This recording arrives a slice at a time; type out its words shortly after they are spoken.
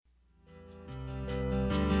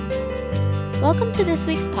Welcome to this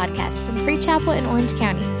week's podcast from Free Chapel in Orange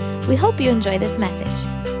County. We hope you enjoy this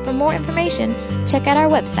message. For more information, check out our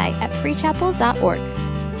website at freechapel.org.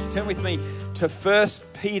 Turn with me to 1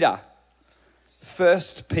 Peter. 1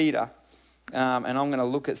 Peter. And I'm going to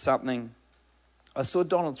look at something. I saw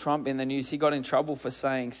Donald Trump in the news. He got in trouble for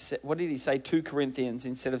saying, what did he say, 2 Corinthians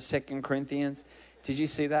instead of 2 Corinthians? Did you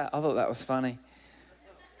see that? I thought that was funny.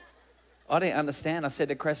 I didn't understand. I said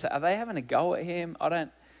to Cressa, are they having a go at him?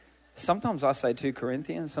 Sometimes I say 2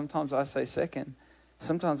 Corinthians. Sometimes I say 2.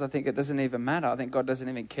 Sometimes I think it doesn't even matter. I think God doesn't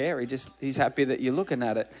even care. He's happy that you're looking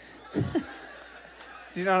at it. Do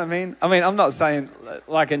you know what I mean? I'm not saying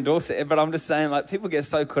like endorse it, but I'm just saying like people get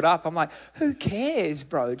so caught up. I'm like, who cares,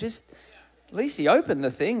 bro? Just at least he opened the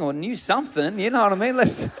thing or knew something. You know what I mean?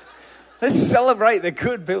 Let's celebrate the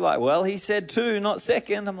good. People are like, well, he said 2, not 2.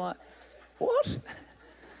 I'm like, what?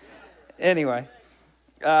 Anyway,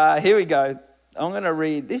 here we go. I'm going to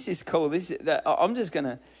read. This is cool. I'm just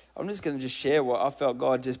going to share what I felt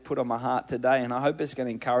God just put on my heart today, and I hope it's going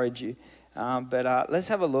to encourage you. But let's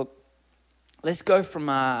have a look. Let's go from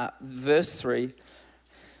verse 3.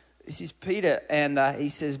 This is Peter, and he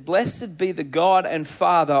says, "Blessed be the God and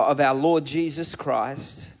Father of our Lord Jesus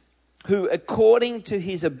Christ, who according to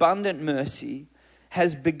his abundant mercy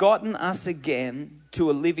has begotten us again to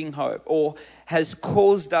a living hope," or has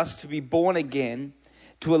caused us to be born again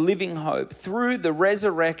to a living hope through the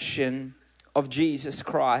resurrection of Jesus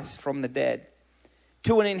Christ from the dead,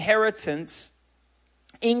 to an inheritance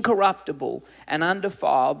incorruptible and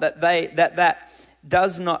undefiled, that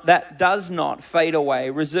does not fade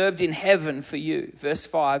away, reserved in heaven for you. Verse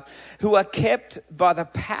 5, who are kept by the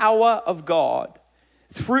power of God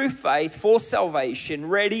through faith for salvation,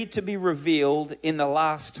 ready to be revealed in the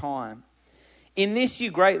last time. In this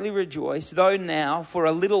you greatly rejoice, though now for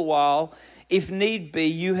a little while, if need be,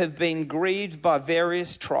 you have been grieved by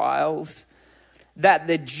various trials, that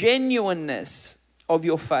the genuineness of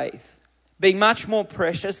your faith, being much more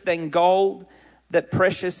precious than gold, I'll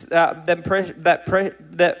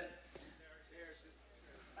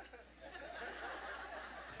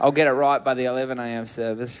get it right by the 11 a.m.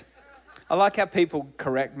 service. I like how people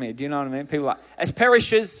correct me. Do you know what I mean? People are like, as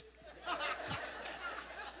perishes.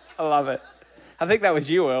 I love it. I think that was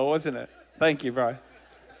you, Earl, wasn't it? Thank you, bro.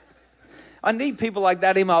 I need people like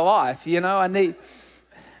that in my life, you know.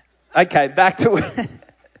 Okay, back to it.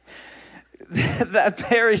 That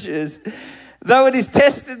perishes, though it is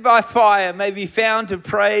tested by fire, may be found to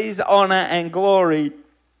praise, honor, and glory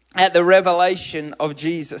at the revelation of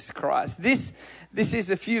Jesus Christ. This is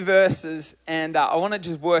a few verses, and I want to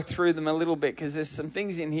just work through them a little bit because there's some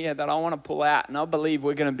things in here that I want to pull out, and I believe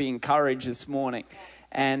we're going to be encouraged this morning.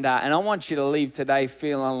 And I want you to leave today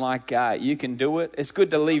feeling like you can do it. It's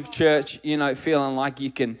good to leave church, feeling like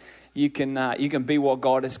you can be what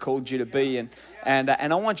God has called you to be. And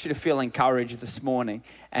I want you to feel encouraged this morning.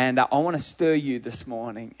 And I want to stir you this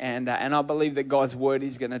morning. And I believe that God's word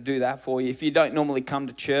is going to do that for you. If you don't normally come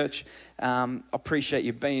to church, I appreciate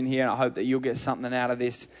you being here, and I hope that you'll get something out of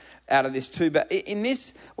this too. But in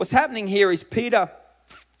this, what's happening here is Peter,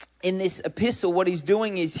 in this epistle, what he's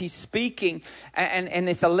doing is he's speaking, and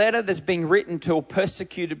it's a letter that's being written to a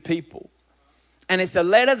persecuted people. And it's a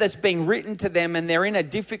letter that's being written to them, and they're in a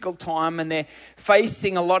difficult time, and they're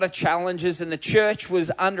facing a lot of challenges, and the church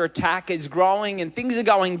was under attack. It's growing, and things are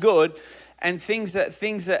going good, and things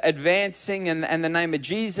are advancing, and the name of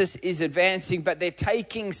Jesus is advancing, but they're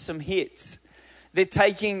taking some hits.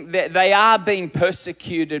 They are being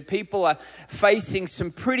persecuted. People are facing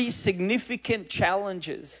some pretty significant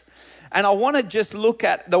challenges. And I want to just look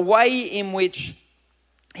at the way in which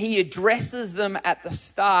he addresses them at the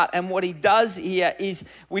start. And what he does here is,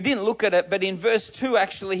 we didn't look at it, but in verse 2,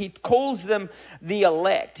 actually, he calls them the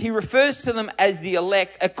elect. He refers to them as the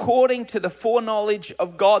elect according to the foreknowledge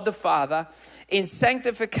of God the Father, in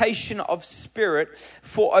sanctification of spirit,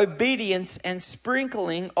 for obedience and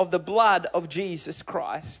sprinkling of the blood of Jesus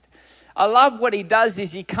Christ. I love what he does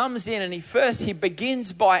is he comes in and he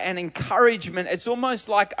begins by an encouragement. It's almost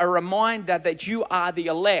like a reminder that you are the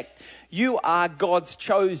elect. You are God's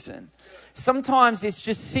chosen. Sometimes it's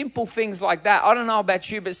just simple things like that. I don't know about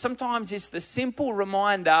you, but sometimes it's the simple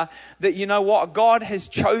reminder that, you know what, God has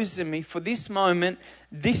chosen me for this moment,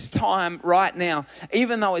 this time, right now.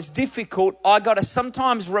 Even though it's difficult, I got to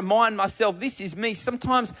sometimes remind myself, this is me.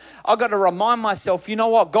 Sometimes I got to remind myself, you know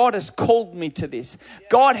what, God has called me to this.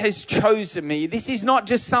 God has chosen me. This is not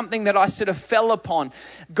just something that I sort of fell upon.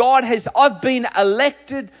 I've been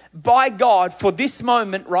elected by God for this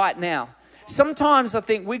moment right now. Sometimes I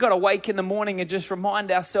think we got to wake in the morning and just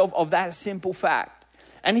remind ourselves of that simple fact.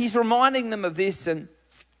 And he's reminding them of this. And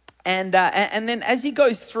And then as he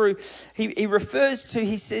goes through, he refers to,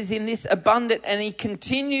 he says in this abundant, and he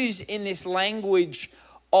continues in this language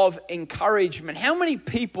of encouragement. How many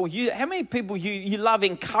people you love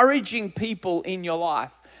encouraging people in your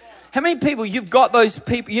life? How many people you've got those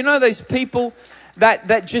people, you know, those people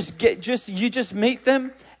that you just meet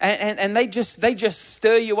them and they just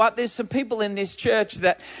stir you up. There's some people in this church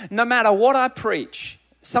that no matter what I preach,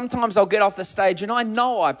 sometimes I'll get off the stage and I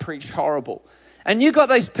know I preached horrible. And you got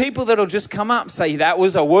those people that'll just come up and say, that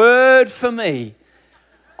was a word for me.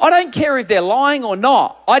 I don't care if they're lying or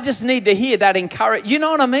not. I just need to hear that encourage. You know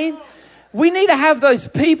what I mean? We need to have those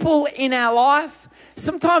people in our life.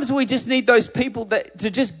 Sometimes we just need those people to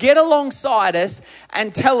just get alongside us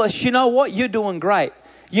and tell us, you know what, you're doing great.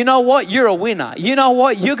 You know what, you're a winner. You know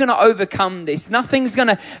what, you're going to overcome this. Nothing's going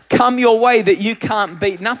to come your way that you can't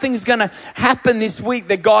beat. Nothing's going to happen this week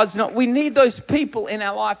that God's not. We need those people in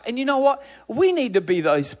our life. And you know what? We need to be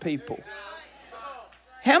those people.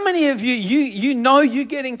 How many of you know you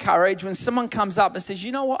get encouraged when someone comes up and says,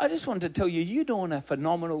 you know what, I just wanted to tell you, you're doing a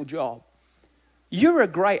phenomenal job. You're a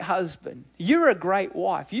great husband. You're a great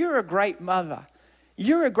wife. You're a great mother.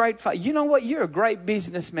 You're a great father. You know what? You're a great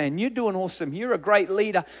businessman. You're doing awesome. You're a great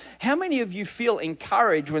leader. How many of you feel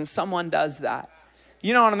encouraged when someone does that?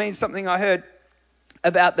 You know what I mean? Something I heard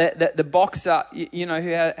about the boxer, you know, who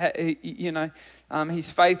had, you know,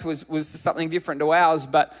 his faith was something different to ours,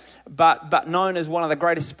 but known as one of the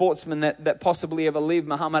greatest sportsmen that possibly ever lived,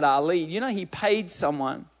 Muhammad Ali. You know, he paid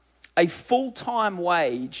someone a full-time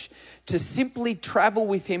wage to simply travel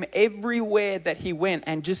with him everywhere that he went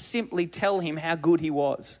and just simply tell him how good he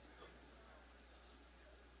was.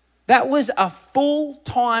 That was a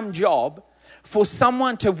full-time job for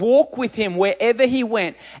someone to walk with him wherever he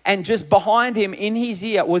went, and just behind him in his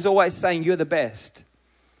ear was always saying, you're the best.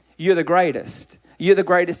 You're the greatest. You're the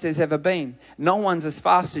greatest there's ever been. No one's as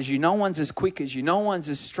fast as you. No one's as quick as you. No one's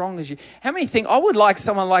as strong as you. How many think I would like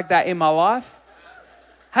someone like that in my life?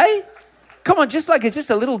 Hey, come on, just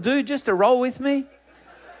a little dude just to roll with me.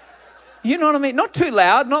 You know what I mean? Not too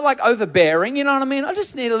loud, not like overbearing. You know what I mean? I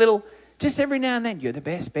just need a little, just every now and then. You're the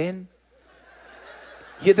best, Ben.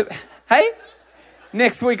 Hey,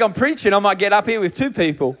 next week I'm preaching. I might get up here with two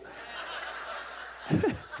people.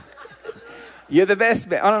 You're the best,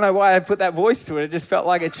 Ben. I don't know why I put that voice to it. It just felt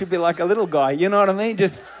like it should be like a little guy. You know what I mean?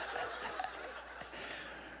 Just...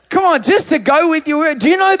 Come on, just to go with your word. Do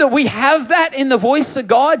you know that we have that in the voice of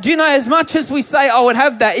God? Do you know, as much as we say, I would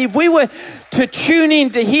have that, if we were to tune in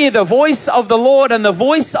to hear the voice of the Lord and the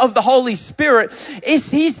voice of the Holy Spirit,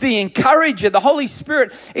 He's the encourager. The Holy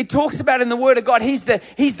Spirit, it talks about in the Word of God, He's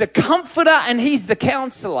the comforter and He's the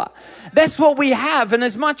counselor. That's what we have. And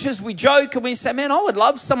as much as we joke and we say, man, I would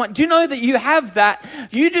love someone. Do you know that you have that?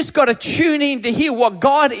 You just got to tune in to hear what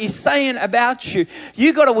God is saying about you.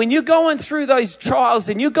 You got to, when you're going through those trials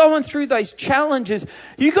and you're going through those challenges,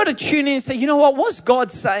 you got to tune in and say, you know what's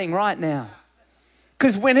God saying right now?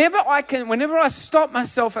 Because whenever I stop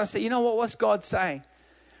myself, I say, you know what's God saying?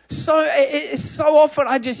 So often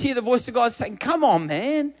I just hear the voice of God saying, come on,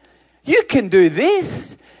 man, you can do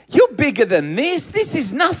this. You're bigger than this. This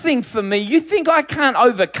is nothing for me. You think I can't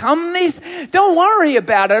overcome this? Don't worry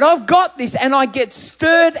about it. I've got this. And I get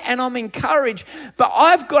stirred and I'm encouraged. But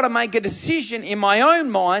I've got to make a decision in my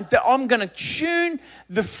own mind that I'm going to tune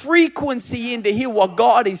the frequency in to hear what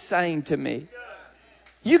God is saying to me.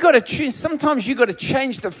 You got to tune. Sometimes you got to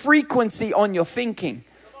change the frequency on your thinking.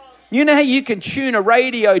 You know how you can tune a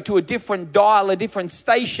radio to a different dial, a different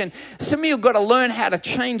station? Some of you have got to learn how to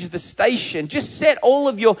change the station. Just set all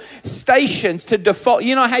of your stations to default.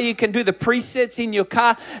 You know how you can do the presets in your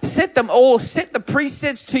car? Set them all. Set the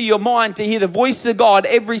presets to your mind to hear the voice of God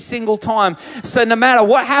every single time. So no matter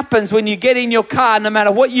what happens when you get in your car, no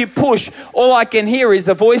matter what you push, all I can hear is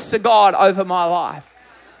the voice of God over my life.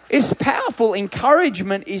 It's powerful.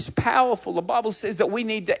 Encouragement is powerful. The Bible says that we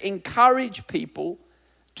need to encourage people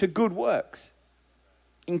to good works.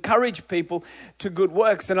 Encourage people to good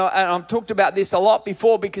works. And I've talked about this a lot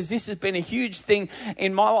before because this has been a huge thing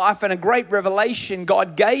in my life and a great revelation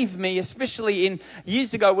God gave me, especially in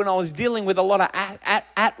years ago when I was dealing with a lot of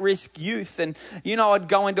at-risk youth. And, you know, I'd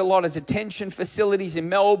go into a lot of detention facilities in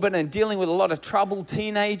Melbourne and dealing with a lot of troubled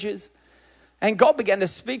teenagers. And God began to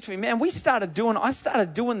speak to me. Man, I started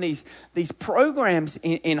doing these programs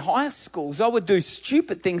in high schools. I would do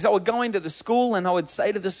stupid things. I would go into the school and I would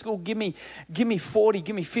say to the school, give me 40,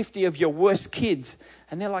 give me 50 of your worst kids.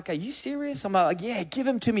 And they're like, are you serious? I'm like, yeah, give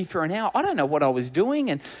them to me for an hour. I don't know what I was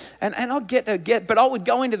doing. And I'd but I would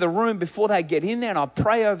go into the room before they get in there and I'd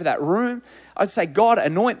pray over that room. I'd say, God,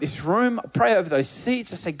 anoint this room. I'd pray over those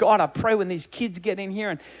seats. I say, God, I pray when these kids get in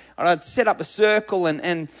here. And I'd set up a circle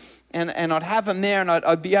and I'd have them there and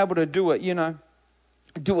I'd be able to do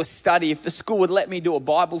a study. If the school would let me do a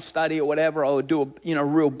Bible study or whatever, I would do a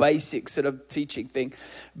real basic sort of teaching thing.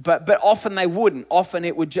 But often they wouldn't. Often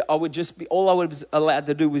I would just be, all I was allowed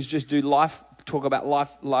to do was just do talk about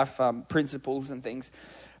life principles and things.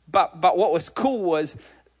 But what was cool was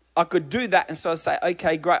I could do that. And so I'd say,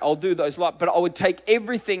 okay, great, I'll do those but I would take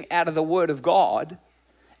everything out of the Word of God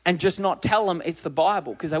and just not tell them it's the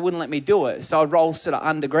Bible because they wouldn't let me do it. So I'd roll sort of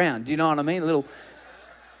underground. Do you know what I mean?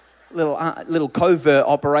 Little covert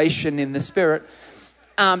operation in the spirit.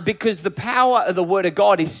 Because the power of the Word of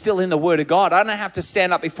God is still in the Word of God. I don't have to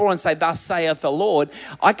stand up before and say, thus saith the Lord.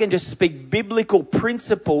 I can just speak biblical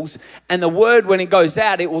principles and the Word, when it goes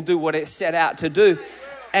out, it will do what it's set out to do.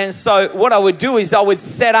 And so what I would do is I would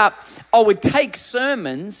take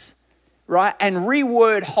sermons, right, and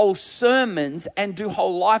reword whole sermons and do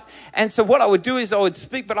whole life. And so what I would do is I would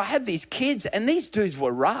speak, but I had these kids and these dudes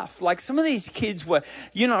were rough. Like some of these kids were,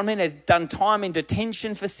 you know what I mean, had done time in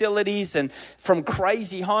detention facilities and from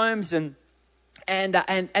crazy homes and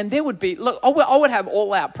there would be, look, I would have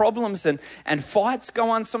all out problems and fights go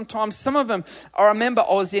on sometimes. Some of them, I remember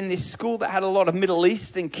I was in this school that had a lot of Middle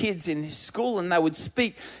Eastern kids in this school and they would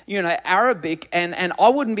speak, Arabic and I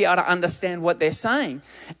wouldn't be able to understand what they're saying.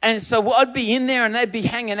 And so I'd be in there and they'd be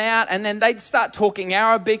hanging out and then they'd start talking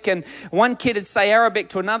Arabic and one kid would say Arabic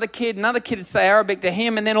to another kid would say Arabic to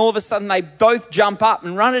him and then all of a sudden they both jump up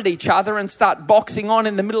and run at each other and start boxing on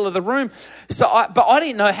in the middle of the room. But I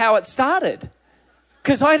didn't know how it started.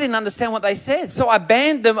 Because I didn't understand what they said. So I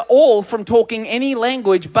banned them all from talking any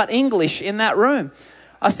language but English in that room.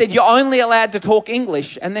 I said, you're only allowed to talk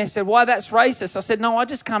English. And they said, why, that's racist. I said, no, I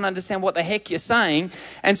just can't understand what the heck you're saying.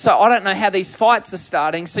 And so I don't know how these fights are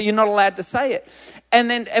starting, so you're not allowed to say it.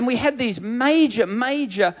 And we had these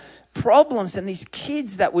major problems and these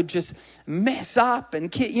kids that would just mess up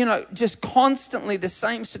and, just constantly the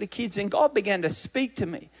same sort of kids. And God began to speak to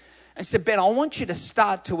me and said, Ben, I want you to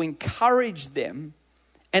start to encourage them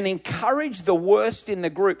and encourage the worst in the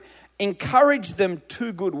group. Encourage them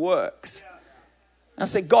to good works. I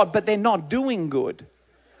said, God, but they're not doing good.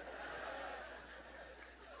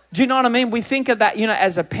 Do you know what I mean? We think of that,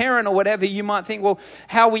 as a parent or whatever, you might think, well,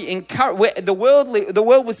 how we encourage, the world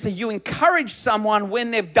would say you encourage someone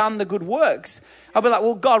when they've done the good works. I'll be like,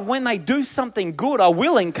 well, God, when they do something good, I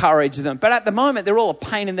will encourage them. But at the moment, they're all a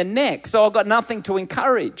pain in the neck. So I've got nothing to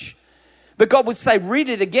encourage. But God would say, read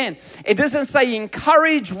it again. It doesn't say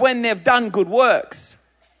encourage when they've done good works.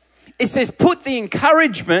 It says put the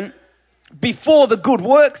encouragement before the good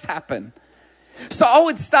works happen. So I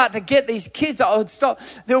would start to get these kids. I would stop.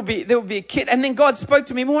 There would be a kid. And then God spoke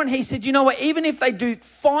to me more and he said, you know what? Even if they do,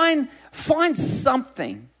 find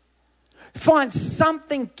something. Find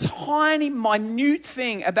something tiny, minute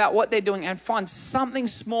thing about what they're doing and find something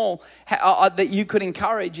small that you could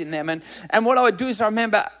encourage in them. And what I would do is I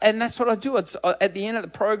remember, and that's what I do. At the end of the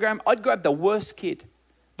program, I'd grab the worst kid,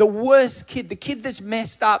 the kid that's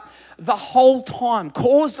messed up the whole time,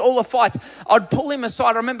 caused all the fights. I'd pull him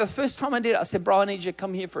aside. I remember the first time I did it, I said, bro, I need you to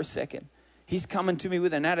come here for a second. He's coming to me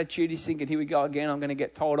with an attitude. He's thinking, here we go again. I'm going to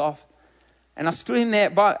get told off. And I stood him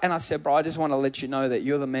there and I said, bro, I just want to let you know that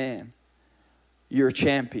you're the man. You're a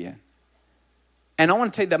champion. And I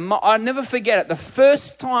want to tell you that I'll never forget it. The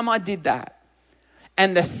first time I did that,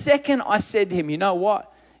 and the second I said to him, you know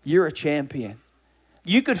what? You're a champion.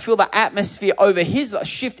 You could feel the atmosphere over his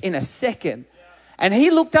shift in a second. And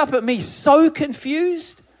he looked up at me so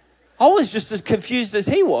confused. I was just as confused as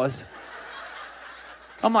he was.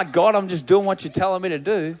 I'm like, God, I'm just doing what you're telling me to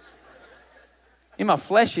do. In my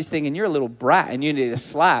flesh, he's thinking, you're a little brat and you need a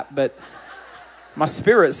slap. But my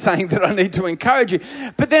spirit's saying that I need to encourage you.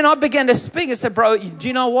 But then I began to speak. I said, bro, do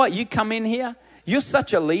you know what? You come in here. You're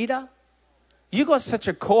such a leader. You got such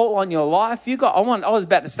a call on your life. I was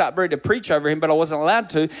about to start ready to preach over him, but I wasn't allowed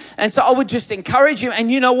to. And so I would just encourage him.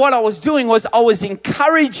 And you know what I was doing was I was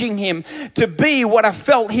encouraging him to be what I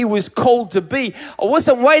felt he was called to be. I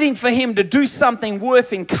wasn't waiting for him to do something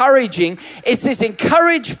worth encouraging. It says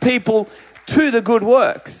encourage people to the good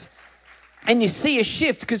works. And you see a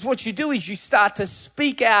shift because what you do is you start to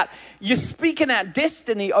speak out. You're speaking out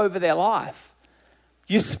destiny over their life.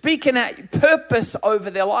 You're speaking out purpose over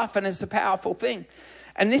their life, and it's a powerful thing.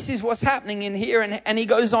 And this is what's happening in here. And he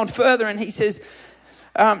goes on further and he says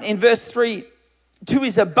in verse 3, to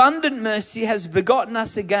his abundant mercy has begotten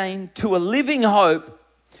us again to a living hope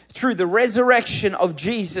through the resurrection of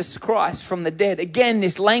Jesus Christ from the dead. Again,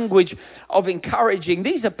 this language of encouraging.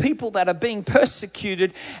 These are people that are being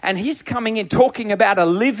persecuted, and he's coming in talking about a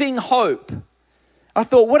living hope. I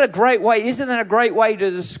thought, what a great way. Isn't that a great way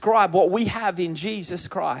to describe what we have in Jesus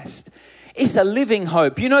Christ? It's a living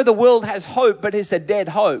hope. You know, the world has hope, but it's a dead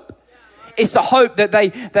hope. It's a hope that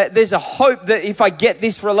there's a hope that if I get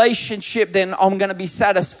this relationship, then I'm going to be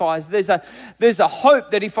satisfied. There's a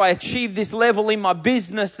hope that if I achieve this level in my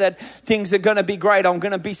business, that things are going to be great. I'm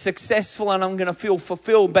going to be successful and I'm going to feel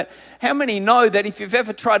fulfilled. But how many know that if you've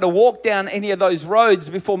ever tried to walk down any of those roads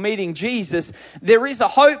before meeting Jesus, there is a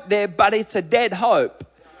hope there, but it's a dead hope.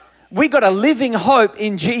 We got a living hope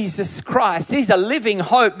in Jesus Christ. He's a living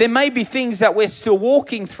hope. There may be things that we're still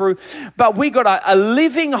walking through, but we got a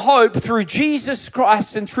living hope through Jesus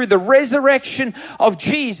Christ and through the resurrection of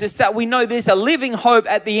Jesus, that we know there's a living hope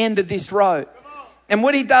at the end of this road. And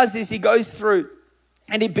what he does is he goes through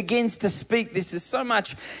and he begins to speak this. There's so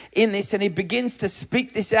much in this, and he begins to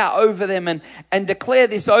speak this out over them and declare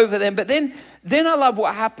this over them. But then I love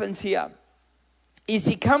what happens here. Is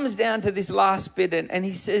he comes down to this last bit and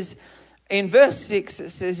he says, in verse 6, it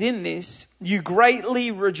says, in this, you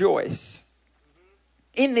greatly rejoice.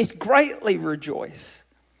 In this, greatly rejoice.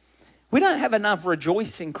 We don't have enough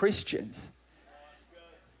rejoicing Christians.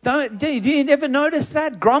 Do you never notice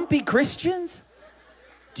that? Grumpy Christians?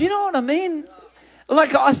 Do you know what I mean?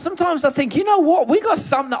 Like, sometimes I think, you know what? I've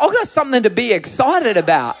got something to be excited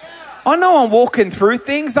about. I know I'm walking through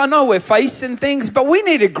things. I know we're facing things, but we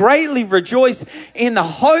need to greatly rejoice in the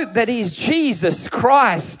hope that is Jesus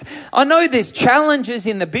Christ. I know there's challenges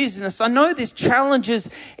in the business. I know there's challenges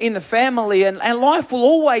in the family, and life will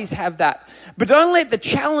always have that. But don't let the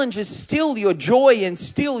challenges steal your joy and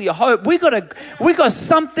steal your hope. We got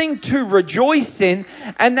something to rejoice in,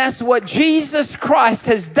 and that's what Jesus Christ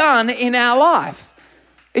has done in our life.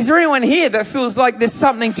 Is there anyone here that feels like there's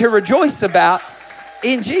something to rejoice about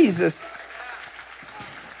in Jesus?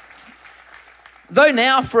 Though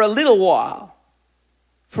now for a little while,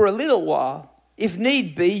 if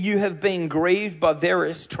need be, you have been grieved by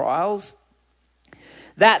various trials,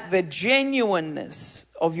 that the genuineness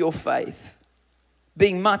of your faith,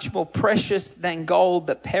 being much more precious than gold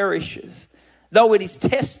that perishes, though it is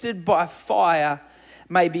tested by fire,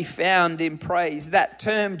 may be found in praise. That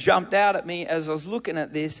term jumped out at me as I was looking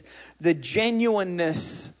at this, the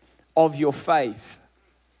genuineness of your faith.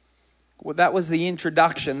 Well, that was the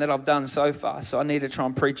introduction that I've done so far, so I need to try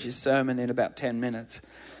and preach this sermon in about 10 minutes.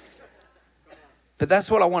 But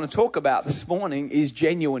that's what I want to talk about this morning, is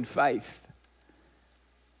genuine faith.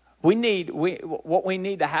 What we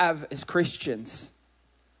need to have as Christians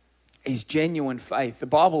is genuine faith. The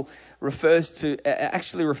Bible refers throughout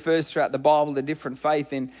the Bible to different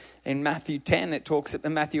faith. In Matthew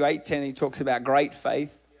 8:10, he talks about great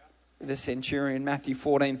faith, the centurion. Matthew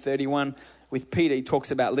 14:31. With Peter, he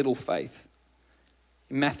talks about little faith.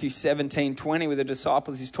 In Matthew 17:20, with the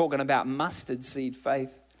disciples, he's talking about mustard seed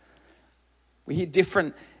faith. We hear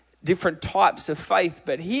different types of faith,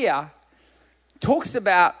 but here talks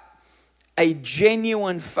about a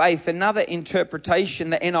genuine faith. Another interpretation,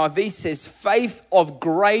 the NIV says, faith of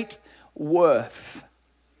great worth.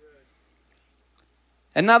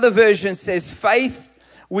 Another version says, faith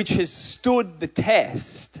which has stood the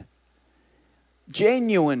test.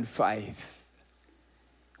 Genuine faith.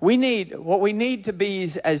 What we need to be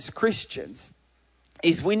as Christians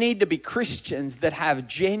is we need to be Christians that have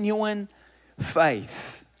genuine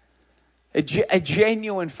faith. A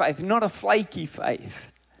genuine faith, not a flaky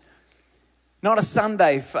faith. Not a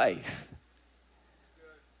Sunday faith.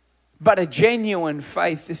 But a genuine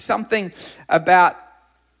faith. There's something about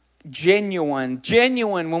genuine.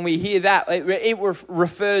 Genuine, when we hear that, it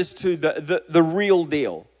refers to the real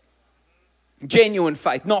deal. Genuine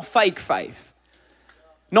faith, not fake faith.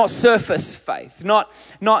 Not surface faith. Not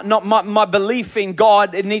my belief in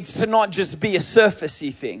God. It needs to not just be a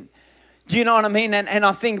surfacey thing. Do you know what I mean? And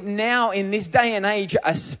I think now in this day and age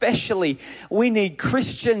especially, we need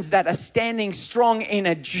Christians that are standing strong in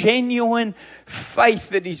a genuine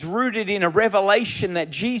faith that is rooted in a revelation that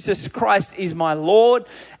Jesus Christ is my Lord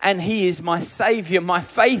and He is my Savior. My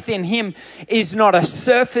faith in Him is not a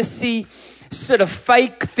surfacey sort of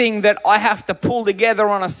fake thing that I have to pull together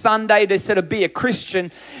on a Sunday to sort of be a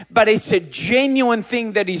Christian, but it's a genuine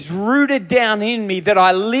thing that is rooted down in me that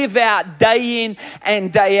I live out day in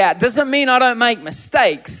and day out. Doesn't mean I don't make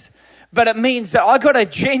mistakes, But it means that I got a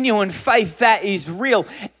genuine faith that is real.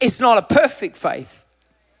 It's not a perfect faith.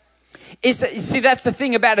 See, that's the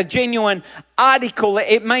thing about a genuine article.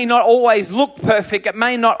 It may not always look perfect. It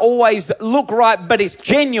may not always look right, but it's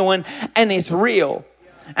genuine and it's real.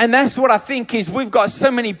 And that's what I think is we've got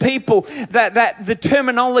so many people that the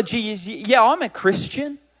terminology is, yeah, I'm a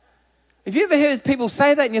Christian. Have you ever heard people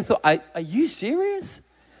say that and you thought, are you serious?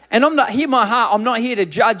 And I'm not here, my heart, I'm not here to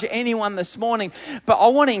judge anyone this morning, but I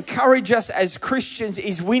want to encourage us as Christians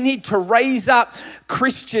is we need to raise up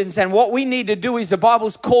Christians. And what we need to do is the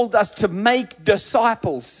Bible's called us to make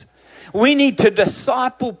disciples. We need to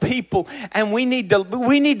disciple people, and we need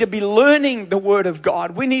to be learning the Word of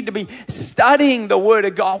God. We need to be studying the Word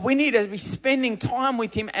of God. We need to be spending time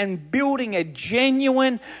with Him and building a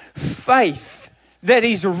genuine faith that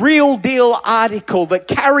is real deal article, that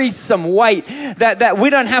carries some weight, that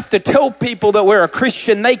we don't have to tell people that we're a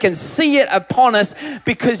Christian. They can see it upon us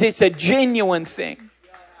because it's a genuine thing.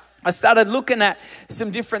 I started looking at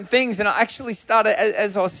some different things, and I actually started,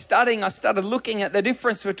 as I was studying, I started looking at the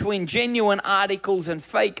difference between genuine articles and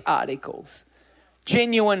fake articles.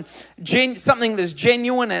 Something that's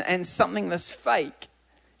genuine and something that's fake.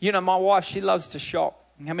 You know, my wife, she loves to shop.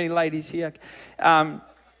 How many ladies here?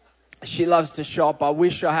 She loves to shop. I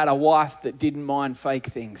wish I had a wife that didn't mind fake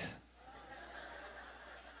things.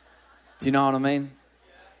 Do you know what I mean?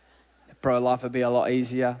 Pro-life would be a lot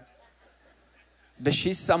easier. But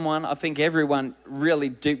she's someone, I think everyone really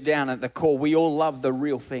deep down at the core, we all love the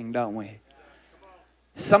real thing, don't we?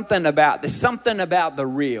 There's something about the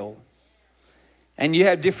real. And you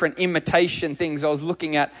have different imitation things. I was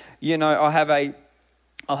looking at, you know, I'll have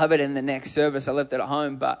it in the next service. I left it at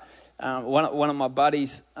home, but one of my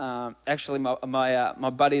buddies, actually my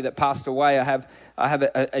buddy that passed away, I have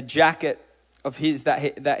a jacket of his that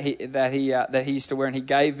he used to wear, and he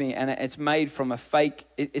gave me, and it's made from a fake.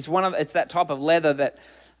 It's that type of leather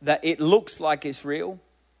that it looks like it's real,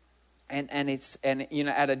 and you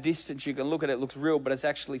know, at a distance you can look at it, looks real, but it's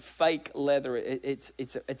actually fake leather.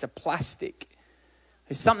 It's a plastic.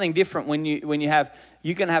 It's something different when you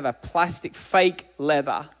can have a plastic fake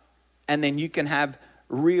leather, and then you can have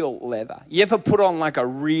real leather. You ever put on like a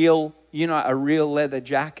real leather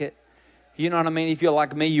jacket? You know what I mean? If you're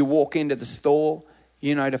like me, you walk into the store,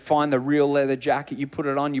 you know, to find the real leather jacket, you put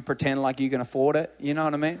it on, you pretend like you can afford it. You know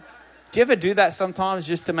what I mean? Do you ever do that sometimes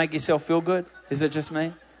just to make yourself feel good? Is it just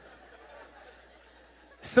me?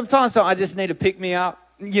 Sometimes I just need to pick me up,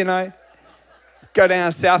 you know, go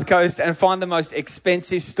down South Coast and find the most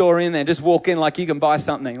expensive store in there. Just walk in like you can buy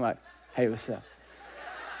something like, hey, what's up?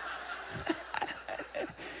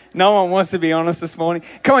 No one wants to be honest this morning.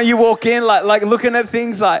 Come on, you walk in like looking at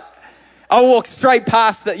things like, I walk straight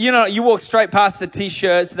past you walk straight past the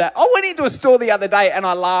t-shirts that, I went into a store the other day and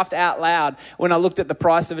I laughed out loud when I looked at the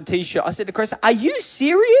price of a t-shirt. I said to Chris, are you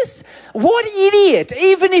serious? What idiot,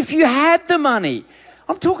 even if you had the money.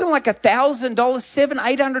 I'm talking like $1,000,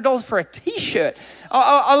 $700, $800 for a t-shirt.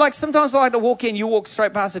 I sometimes I like to walk in, you walk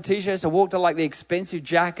straight past the t-shirts, I walk to like the expensive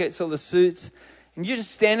jackets or the suits, and you're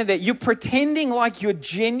just standing there, you're pretending like you're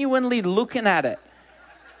genuinely looking at it.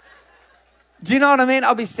 Do you know what I mean?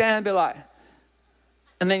 I'll be standing and be like,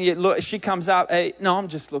 and then you look, she comes up, hey, no, I'm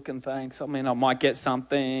just looking, thanks. I mean, I might get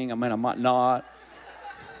something. I mean, I might not.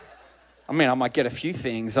 I mean, I might get a few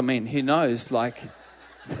things. I mean, who knows? Like,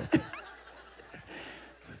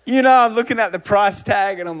 you know, I'm looking at the price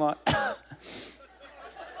tag and I'm like,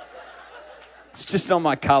 it's just not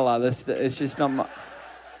my color. It's just not my...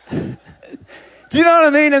 Do you know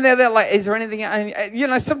what I mean? And they're like, is there anything? You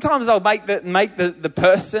know, sometimes I'll make the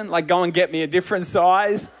person like go and get me a different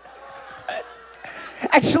size.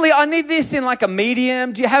 Actually, I need this in like a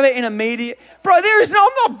medium. Do you have it in a medium? Bro, I'm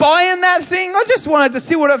not buying that thing. I just wanted to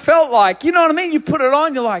see what it felt like. You know what I mean? You put it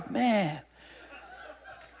on, you're like, man,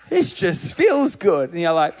 this just feels good. And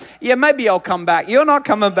you're like, yeah, maybe I'll come back. You're not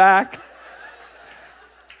coming back.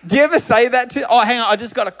 Do you ever say that to? Oh, hang on, I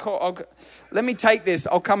just got a call. Let me take this.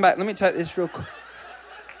 I'll come back. Let me take this real quick.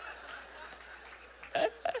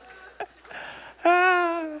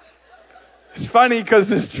 It's funny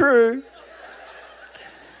because it's true.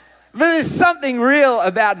 But there's something real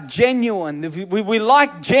about genuine. We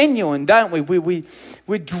like genuine, don't we?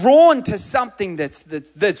 We're drawn to something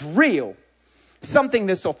that's real, something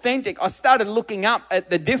that's authentic. I started looking up at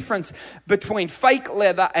the difference between fake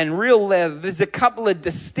leather and real leather. There's a couple of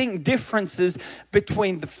distinct differences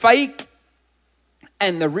between the fake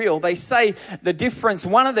and the real. They say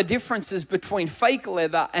one of the differences between fake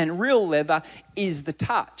leather and real leather is the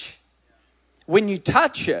touch. When you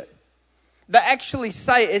touch it, they actually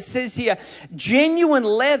say, it says here, genuine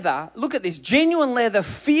leather, look at this, genuine leather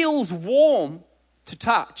feels warm to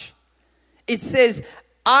touch. it says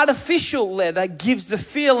artificial leather gives the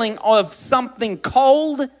feeling of something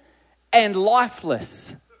cold and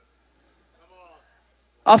lifeless.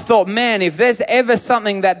 I thought, man, if there's ever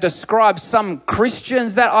something that describes some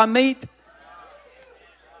Christians that I meet,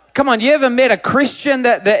 come on, you ever met a Christian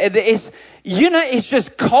that is, it's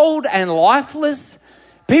just cold and lifeless?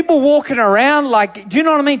 People walking around like, do you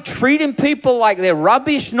know what I mean? Treating people like they're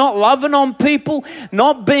rubbish, not loving on people,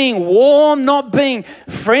 not being warm, not being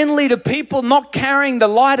friendly to people, not carrying the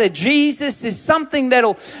light of Jesus is something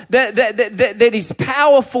that is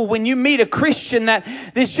powerful when you meet a Christian that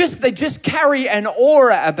they just carry an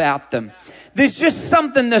aura about them. There's just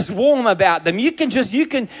something that's warm about them.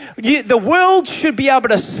 The world should be able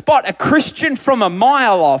to spot a Christian from a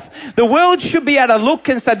mile off. The world should be able to look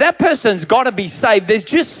and say, that person's got to be saved. There's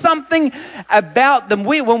just something about them.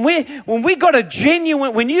 When you've got a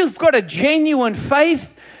genuine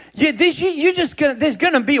faith, there's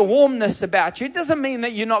going to be a warmness about you. It doesn't mean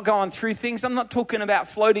that you're not going through things. I'm not talking about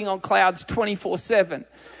floating on clouds 24/7.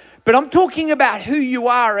 But I'm talking about who you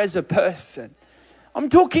are as a person. I'm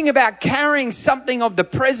talking about carrying something of the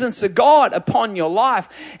presence of God upon your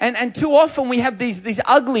life. And too often we have these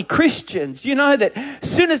ugly Christians, that as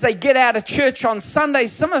soon as they get out of church on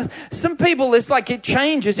Sundays, some people, it's like it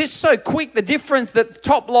changes. It's so quick, the difference that the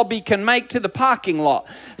top lobby can make to the parking lot.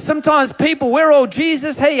 Sometimes people, we're all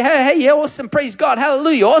Jesus. Hey, yeah, awesome. Praise God.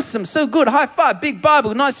 Hallelujah. Awesome. So good. High five. Big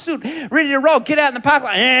Bible. Nice suit. Ready to roll. Get out in the parking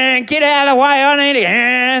lot. Get out of the way. I need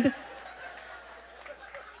it.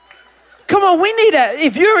 Come on, we need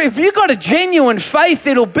if you've got a genuine faith,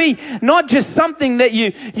 it'll be not just something that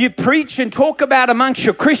you preach and talk about amongst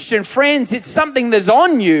your Christian friends. It's something that's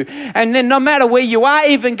on you. And then no matter where you are,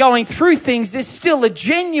 even going through things, there's still a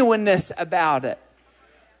genuineness about it.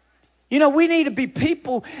 We need to be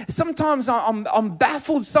people. Sometimes I'm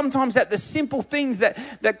baffled sometimes at the simple things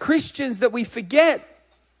that Christians that we forget.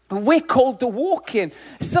 We're called to walk in.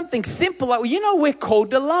 Something simple like, we're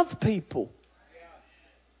called to love people.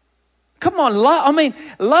 Come on,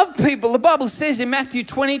 love people. The Bible says in Matthew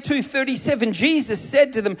 22:37, Jesus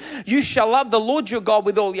said to them, you shall love the Lord your God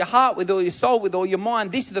with all your heart, with all your soul, with all your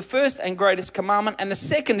mind. This is the first and greatest commandment. And the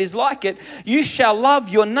second is like it. You shall love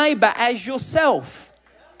your neighbor as yourself.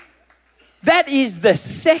 That is the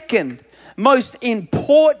second most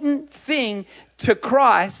important thing to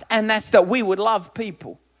Christ. And that's that we would love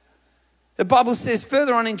people. The Bible says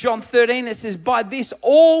further on in John 13, it says, by this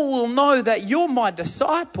all will know that you're my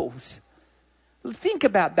disciples. Think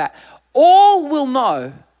about that. All will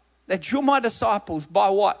know that you're my disciples by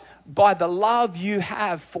what? By the love you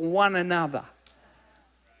have for one another.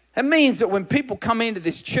 It means that when people come into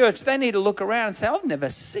this church, they need to look around and say, I've never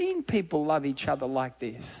seen people love each other like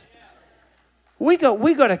this. We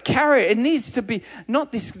got to carry it. It needs to be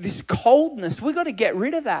not this coldness. We got to get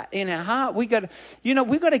rid of that in our heart. We got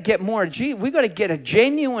to get more. We got to get a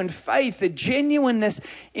genuine faith, a genuineness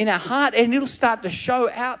in our heart, and it'll start to show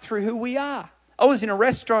out through who we are. I was in a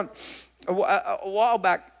restaurant a while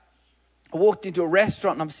back. I walked into a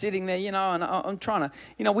restaurant and I'm sitting there, and I'm trying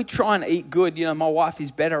to, we try and eat good. My wife is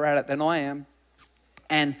better at it than I am.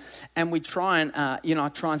 And we try and, I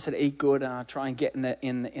try and sort of eat good, and I try and get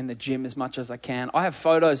in the gym as much as I can. I have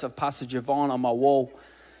photos of Pastor Javon on my wall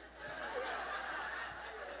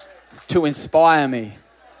to inspire me.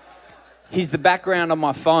 He's the background on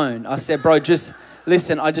my phone. I said, bro,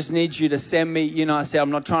 listen, I just need you to send me, I said,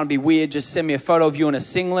 I'm not trying to be weird. Just send me a photo of you in a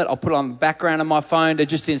singlet. I'll put it on the background of my phone to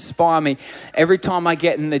just inspire me every time I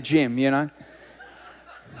get in the gym,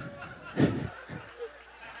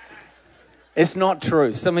 It's not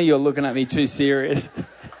true. Some of you are looking at me too serious.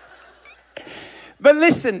 But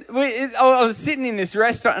listen, I was sitting in this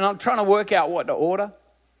restaurant and I'm trying to work out what to order.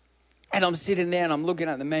 And I'm sitting there and I'm looking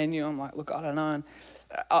at the menu. I'm like, look, I don't know. And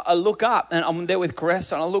I look up and I'm there with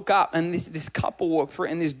Caressa and I look up and this couple walk through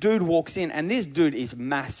and this dude walks in and this dude is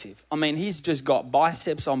massive. I mean, he's just got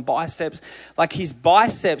biceps on biceps. Like his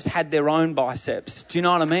biceps had their own biceps. Do you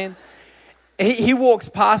know what I mean? He walks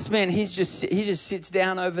past me and he just sits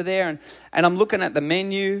down over there and I'm looking at the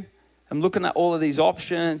menu. I'm looking at all of these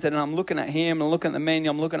options and I'm looking at him and looking at the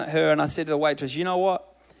menu. I'm looking at her and I said to the waitress, you know what?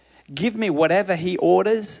 Give me whatever he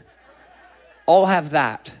orders. I'll have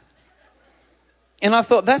that. And I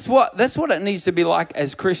thought that's what it needs to be like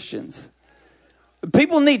as Christians.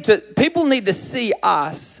 People need to see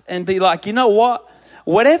us and be like, you know what?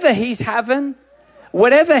 Whatever he's having,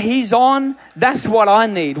 whatever he's on, that's what I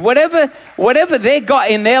need. Whatever they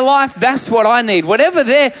got in their life, that's what I need. Whatever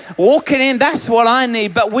they're walking in, that's what I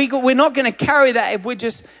need. But we're not going to carry that if we're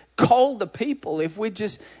just cold to people. If we're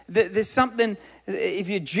just, there's something, if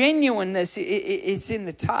you're genuineness, it's in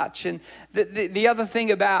the touch. And the other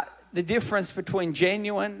thing about the difference between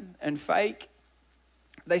genuine and fake,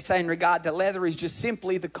 they say in regard to leather, is just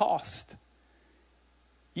simply the cost.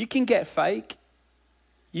 You can get fake.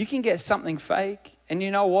 You can get something fake. And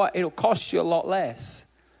you know what? It'll cost you a lot less.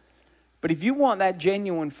 But if you want that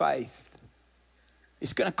genuine faith,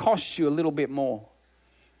 it's going to cost you a little bit more.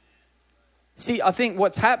 See, I think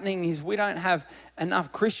what's happening is we don't have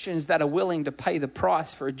enough Christians that are willing to pay the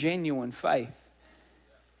price for a genuine faith.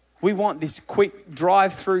 We want this quick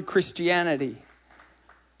drive-through Christianity.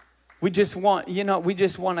 We just want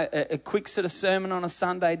a quick sort of sermon on a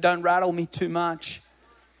Sunday. Don't rattle me too much.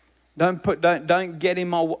 Don't get in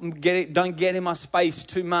my space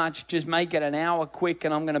too much. Just make it an hour quick,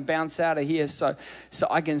 and I'm going to bounce out of here so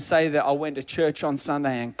I can say that I went to church on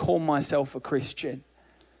Sunday and call myself a Christian.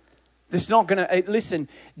 It's not going to, listen,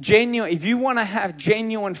 if you want to have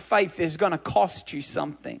genuine faith, it's going to cost you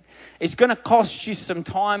something. It's going to cost you some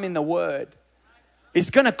time in the Word. It's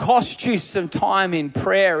going to cost you some time in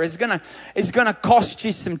prayer. It's going to cost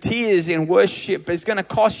you some tears in worship. It's going to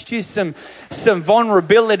cost you some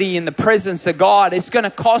vulnerability in the presence of God. It's going to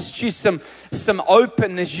cost you some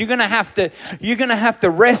openness. You're going to have to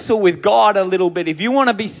wrestle with God a little bit. If you want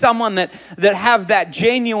to be someone that have that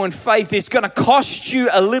genuine faith, it's going to cost you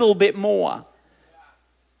a little bit more.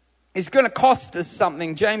 It's going to cost us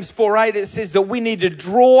something. James 4:8, it says that we need to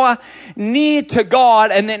draw near to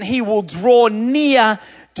God and then He will draw near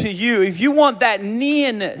to you. If you want that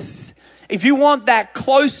nearness, if you want that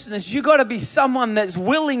closeness, you've got to be someone that's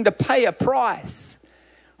willing to pay a price.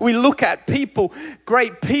 We look at people,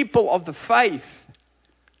 great people of the faith.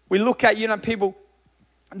 We look at, people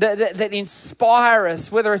that inspire us,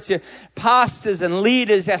 whether it's your pastors and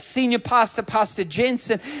leaders, our senior pastor, Pastor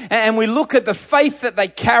Jensen, and we look at the faith that they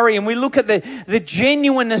carry and we look at the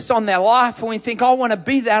genuineness on their life and we think, I want to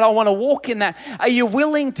be that, I want to walk in that. Are you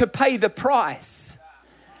willing to pay the price?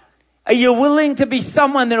 Are you willing to be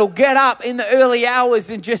someone that'll get up in the early hours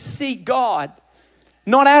and just seek God?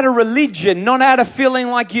 Not out of religion, not out of feeling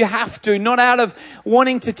like you have to, not out of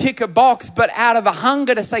wanting to tick a box, but out of a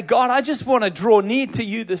hunger to say, God, I just want to draw near to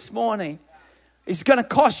you this morning. It's going to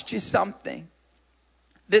cost you something.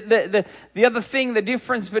 The other thing, the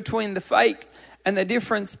difference between the fake and the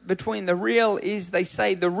difference between the real is they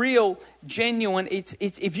say the real, genuine, it's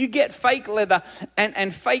if you get fake leather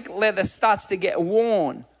and fake leather starts to get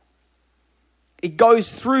worn, it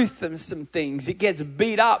goes through some things. It gets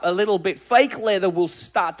beat up a little bit. Fake leather will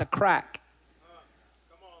start to crack.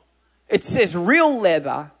 It says real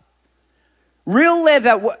leather. Real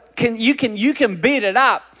leather you can beat it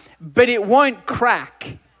up, but it won't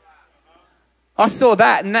crack. I saw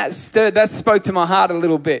that and that spoke to my heart a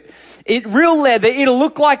little bit. Real leather, it'll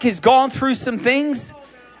look like it's gone through some things,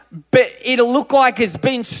 but it'll look like it's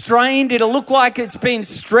been strained. It'll look like it's been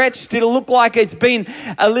stretched. It'll look like it's been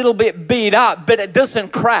a little bit beat up, but it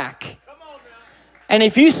doesn't crack. And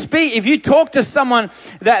if you talk to someone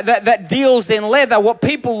that deals in leather, what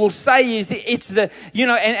people will say is it's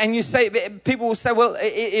and you say, people will say, well,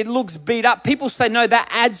 it looks beat up. People say, no, that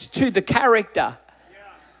adds to the character.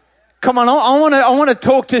 Come on, I want to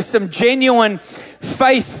talk to some genuine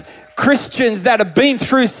faith Christians that have been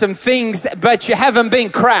through some things, but you haven't been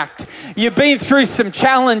cracked. You've been through some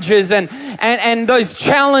challenges and those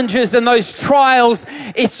challenges and those trials,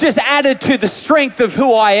 it's just added to the strength of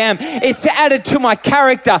who I am. It's added to my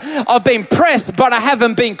character. I've been pressed, but I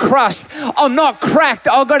haven't been crushed. I'm not cracked.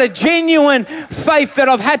 I've got a genuine faith that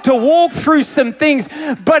I've had to walk through some things,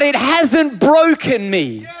 but it hasn't broken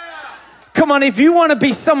me. Come on, if you want to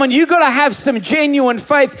be someone, you've got to have some genuine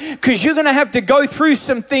faith because you're going to have to go through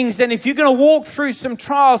some things. And if you're going to walk through some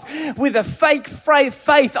trials with a fake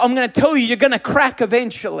faith, I'm going to tell you, you're going to crack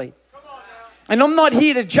eventually. And I'm not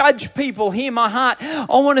here to judge people. Hear my heart. I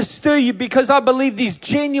want to stir you because I believe this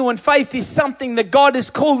genuine faith is something that God has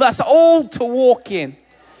called us all to walk in.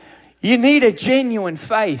 You need a genuine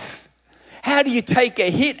faith. How do you take a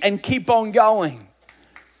hit and keep on going?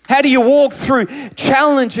 How do you walk through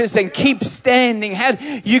challenges and keep standing?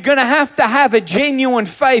 You're going to have a genuine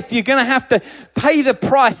faith. You're going to have to pay the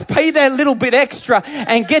price, pay that little bit extra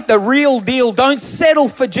and get the real deal. Don't settle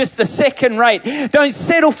for just the second rate. Don't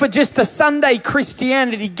settle for just the Sunday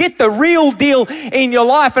Christianity. Get the real deal in your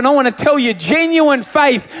life. And I want to tell you, genuine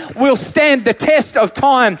faith will stand the test of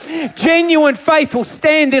time. Genuine faith will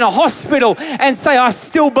stand in a hospital and say, I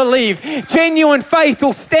still believe. Genuine faith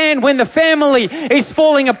will stand when the family is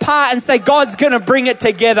falling apart and say, God's going to bring it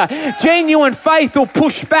together. Genuine faith will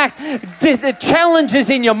push back the challenges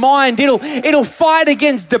in your mind. It'll fight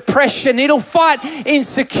against depression. It'll fight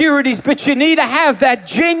insecurities, but you need to have that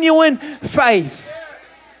genuine faith.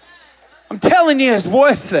 I'm telling you, it's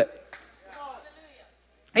worth it.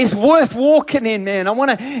 It's worth walking in, man. I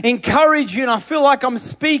want to encourage you, and I feel like I'm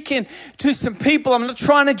speaking to some people. I'm not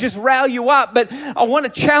trying to just rile you up, but I want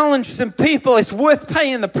to challenge some people. It's worth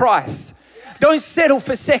paying the price. Don't settle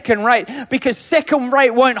for second rate, because second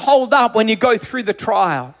rate won't hold up when you go through the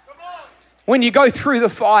trial, when you go through the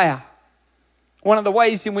fire. One of the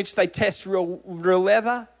ways in which they test real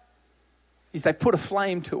leather is they put a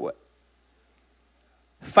flame to it.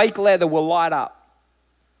 Fake leather will light up,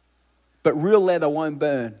 but real leather won't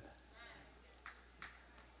burn.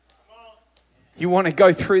 You want to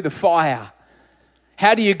go through the fire.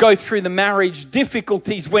 How do you go through the marriage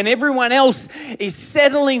difficulties when everyone else is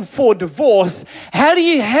settling for divorce? How do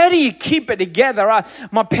you keep it together?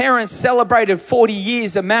 My parents celebrated 40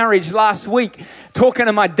 years of marriage last week. Talking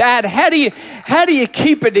to my dad, how do you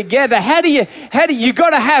keep it together? How do you got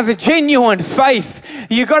to have a genuine faith?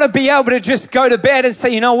 You got to be able to just go to bed and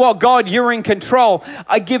say, you know what, God, you're in control.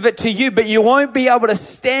 I give it to you, but you won't be able to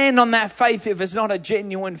stand on that faith if it's not a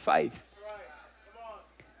genuine faith.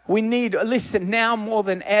 We need, listen, now more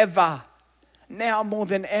than ever,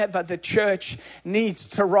 the church needs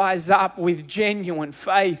to rise up with genuine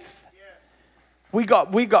faith. We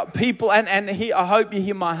got people, and here, I hope you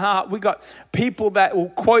hear my heart. We got people that will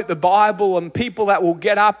quote the Bible, and people that will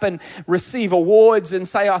get up and receive awards and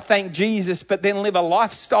say, I thank Jesus, but then live a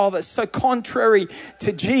lifestyle that's so contrary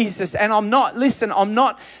to Jesus. And I'm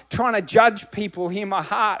not trying to judge people. Hear my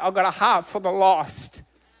heart. I've got a heart for the lost.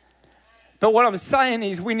 But what I'm saying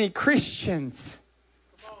is we need Christians,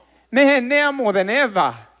 man, now more than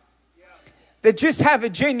ever, that just have a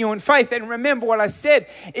genuine faith. And remember what I said,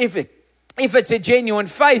 if it's a genuine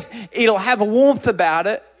faith, it'll have a warmth about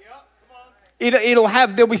it.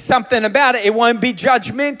 There'll be something about it. It won't be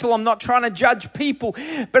judgmental. I'm not trying to judge people,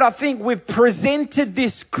 but I think we've presented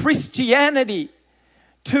this Christianity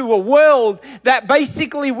to a world that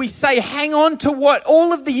basically we say, hang on to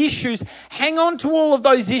all of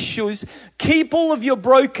those issues, keep all of your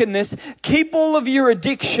brokenness, keep all of your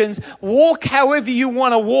addictions, walk however you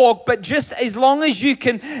want to walk, but just as long as you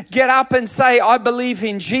can get up and say, I believe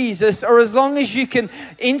in Jesus, or as long as you can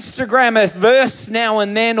Instagram a verse now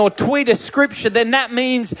and then or tweet a scripture, then that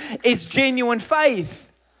means it's genuine faith.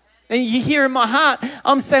 And you hear in my heart,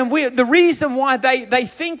 I'm saying the reason why they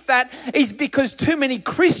think that is because too many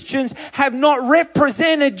Christians have not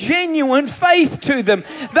represented genuine faith to them.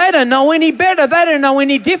 They don't know any better. They don't know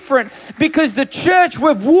any different, because the church,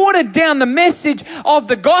 we've watered down the message of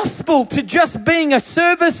the gospel to just being a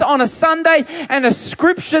service on a Sunday and a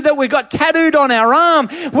scripture that we got tattooed on our arm.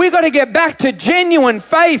 We've got to get back to genuine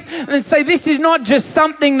faith and say, this is not just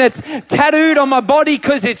something that's tattooed on my body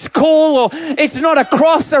because it's cool, or it's not a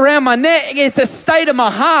cross around my neck. It's a state of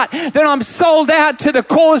my heart that I'm sold out to the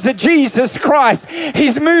cause of Jesus Christ.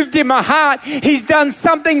 He's moved in my heart. He's done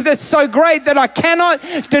something that's so great that I cannot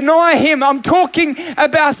deny him. I'm talking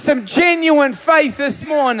about some genuine faith this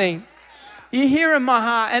morning. You hear in my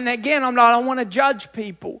heart. And again, I don't want to judge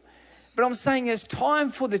people, but I'm saying it's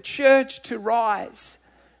time for the church to rise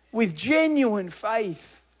with genuine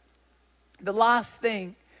faith. The last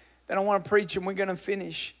thing that I want to preach, and we're going to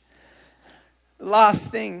finish. The last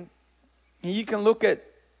thing, you can look at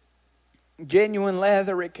genuine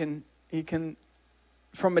leather. It can,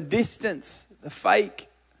 from a distance, the fake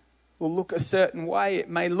will look a certain way. It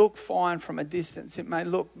may look fine from a distance. It may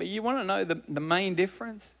look, but you want to know the main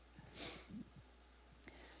difference?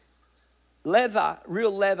 Leather,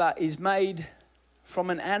 real leather, is made from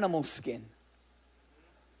an animal skin.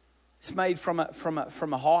 It's made from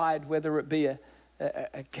a hide, whether it be a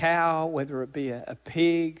cow, whether it be a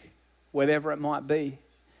pig, whatever it might be.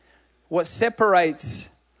 What separates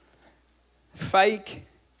fake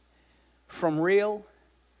from real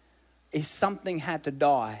is something had to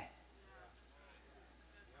die.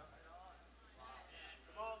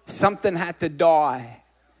 Something had to die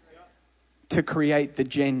to create the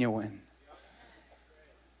genuine.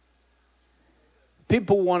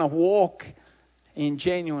 People want to walk in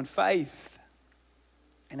genuine faith.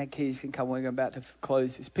 And the keys can come. We're about to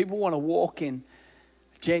close this. People want to walk in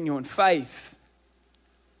genuine faith,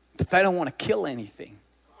 but they don't want to kill anything.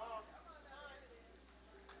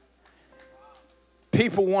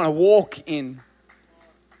 People want to walk in.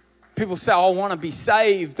 People say, I want to be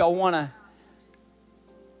saved. I want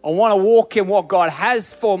to walk in what God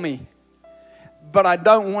has for me, but I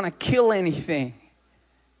don't want to kill anything.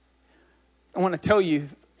 I want to tell you,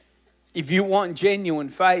 if you want genuine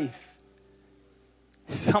faith,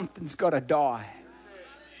 something's got to die.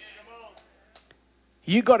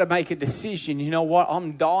 You got to make a decision. You know what?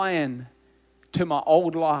 I'm dying to my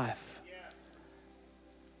old life.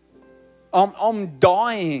 I'm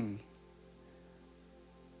dying.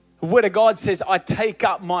 The Word of God says, I take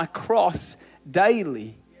up my cross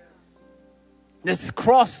daily. This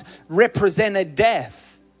cross represented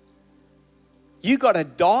death. You got to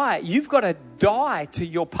die. You've got to die to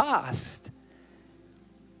your past.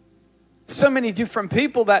 So many different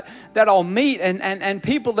people that I'll meet and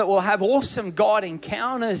people that will have awesome God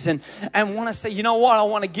encounters and want to say, you know what, I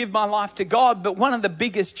want to give my life to God. But one of the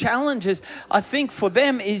biggest challenges, I think, for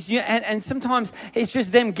them is, and sometimes it's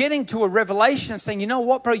just them getting to a revelation of saying, you know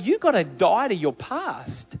what, bro, you got to die to your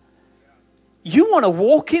past. You want to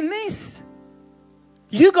walk in this?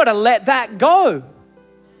 You got to let that go.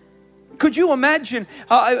 Could you imagine,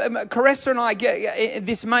 Caressa and I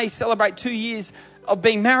this May celebrate 2 years of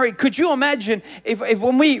being married. Could you imagine if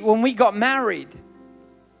when we got married,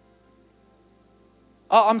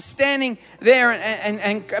 I'm standing there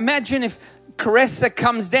and imagine if Caressa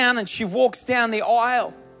comes down and she walks down the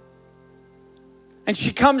aisle and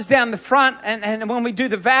she comes down the front and when we do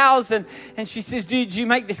the vows and she says, do you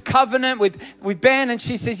make this covenant with Ben? And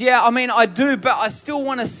she says, yeah, I mean, I do, but I still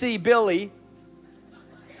want to see Billy.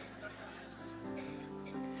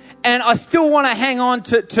 And I still want to hang on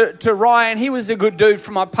to Ryan. He was a good dude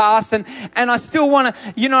from my past. And I still want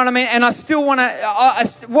to, you know what I mean? And I still want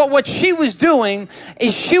to, what she was doing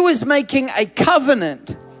is she was making a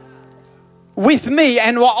covenant with me.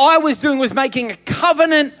 And what I was doing was making a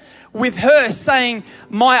covenant with her, saying,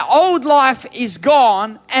 my old life is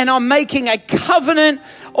gone and I'm making a covenant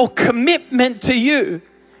or commitment to you.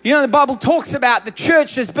 You know, the Bible talks about the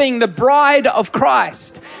church as being the bride of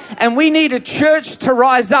Christ. And we need a church to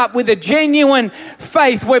rise up with a genuine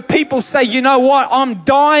faith where people say, you know what, I'm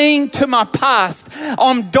dying to my past.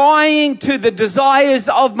 I'm dying to the desires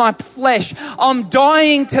of my flesh. I'm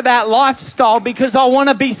dying to that lifestyle because I want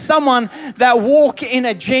to be someone that walk in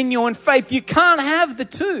a genuine faith. You can't have the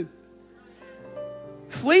two.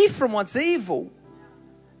 Flee from what's evil.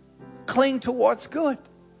 Cling to what's good.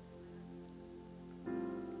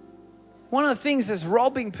 One of the things that's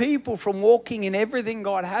robbing people from walking in everything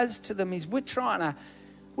God has to them is we're just trying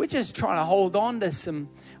to hold on to some,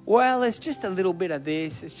 well, it's just a little bit of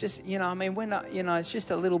this. It's just, you know, I mean, we're not, you know, it's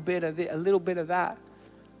just a little bit of this, a little bit of that.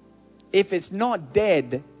 If it's not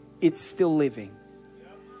dead, it's still living.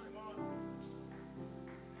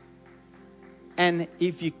 And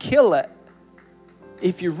if you kill it,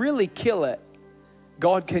 if you really kill it,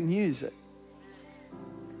 God can use it.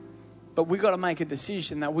 But we've got to make a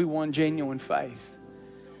decision that we want genuine faith.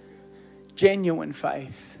 Genuine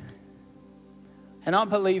faith. And I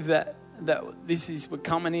believe that we're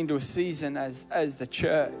coming into a season as the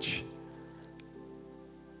church.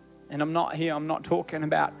 And I'm not talking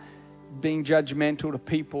about being judgmental to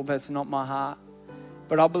people. That's not my heart.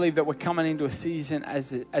 But I believe that we're coming into a season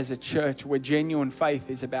as a church where genuine faith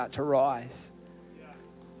is about to rise.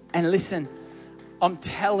 And listen, I'm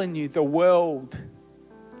telling you, the world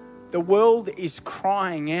is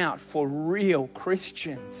crying out for real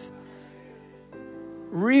Christians,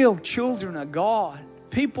 real children of God,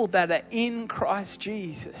 people that are in Christ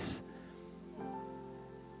Jesus.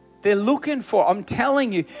 They're looking for, I'm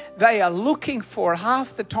telling you, they are looking for,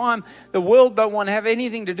 half the time the world don't want to have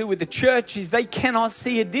anything to do with the churches. They cannot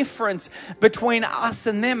see a difference between us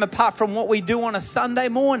and them apart from what we do on a Sunday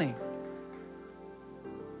morning.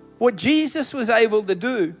 What Jesus was able to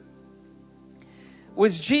do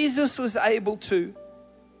was Jesus was able to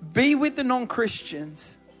be with the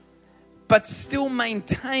non-Christians, but still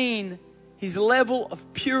maintain his level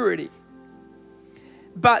of purity.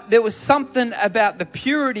 But there was something about the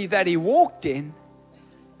purity that he walked in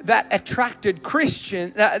that attracted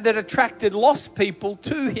that attracted lost people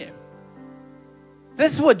to him.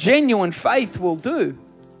 This is what genuine faith will do.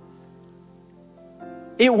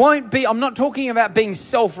 It won't be, I'm not talking about being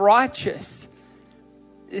self-righteous.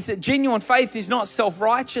 It's that genuine faith is not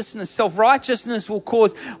self-righteousness. Self-righteousness will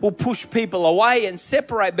push people away and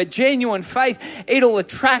separate. But genuine faith, it'll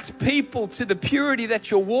attract people to the purity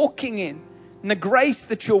that you're walking in. And the grace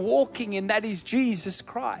that you're walking in, that is Jesus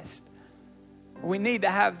Christ. We need to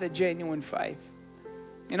have the genuine faith.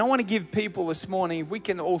 And I want to give people this morning, if we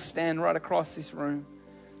can all stand right across this room.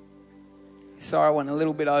 Sorry, I went a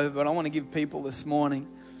little bit over, but I want to give people this morning.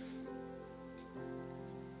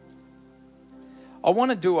 I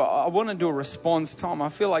want to do a response time. I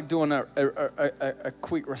feel like doing a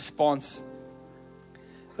quick response,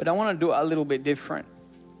 but I want to do it a little bit different.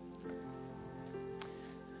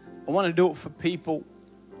 I want to do it for people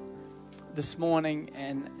this morning,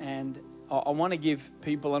 and I want to give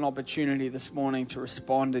people an opportunity this morning to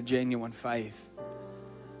respond to genuine faith.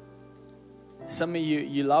 Some of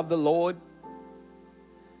you love the Lord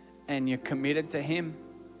and you're committed to Him,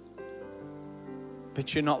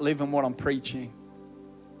 but you're not living what I'm preaching.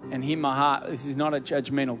 And hear my heart, this is not a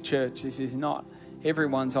judgmental church. This is not,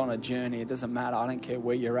 everyone's on a journey. It doesn't matter. I don't care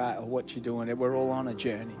where you're at or what you're doing. We're all on a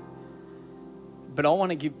journey. But I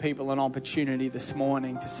want to give people an opportunity this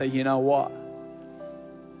morning to say, you know what?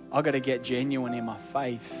 I've got to get genuine in my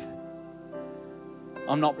faith.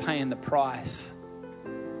 I'm not paying the price.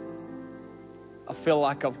 I feel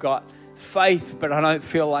like I've got faith, but I don't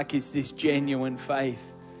feel like it's this genuine faith.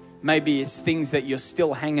 Maybe it's things that you're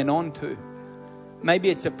still hanging on to. Maybe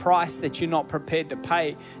it's a price that you're not prepared to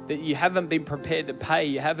pay, that you haven't been prepared to pay.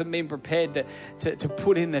 You haven't been prepared to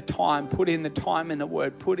put in the time in the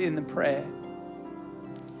Word, put in the prayer.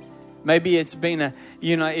 Maybe it's been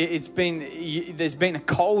there's been a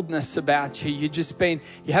coldness about you.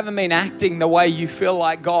 You haven't been acting the way you feel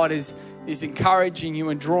like God is encouraging you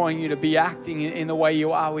and drawing you to be acting in the way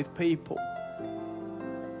you are with people.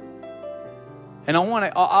 And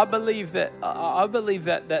I believe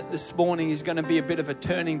that this morning is going to be a bit of a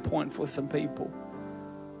turning point for some people.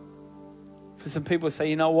 For some people to say,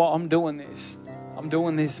 you know what, I'm doing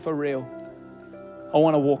this for real. I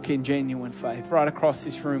want to walk in genuine faith right across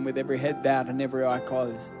this room with every head bowed and every eye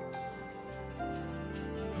closed.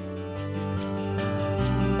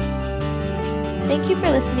 Thank you for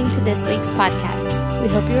listening to this week's podcast. We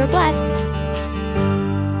hope you were blessed.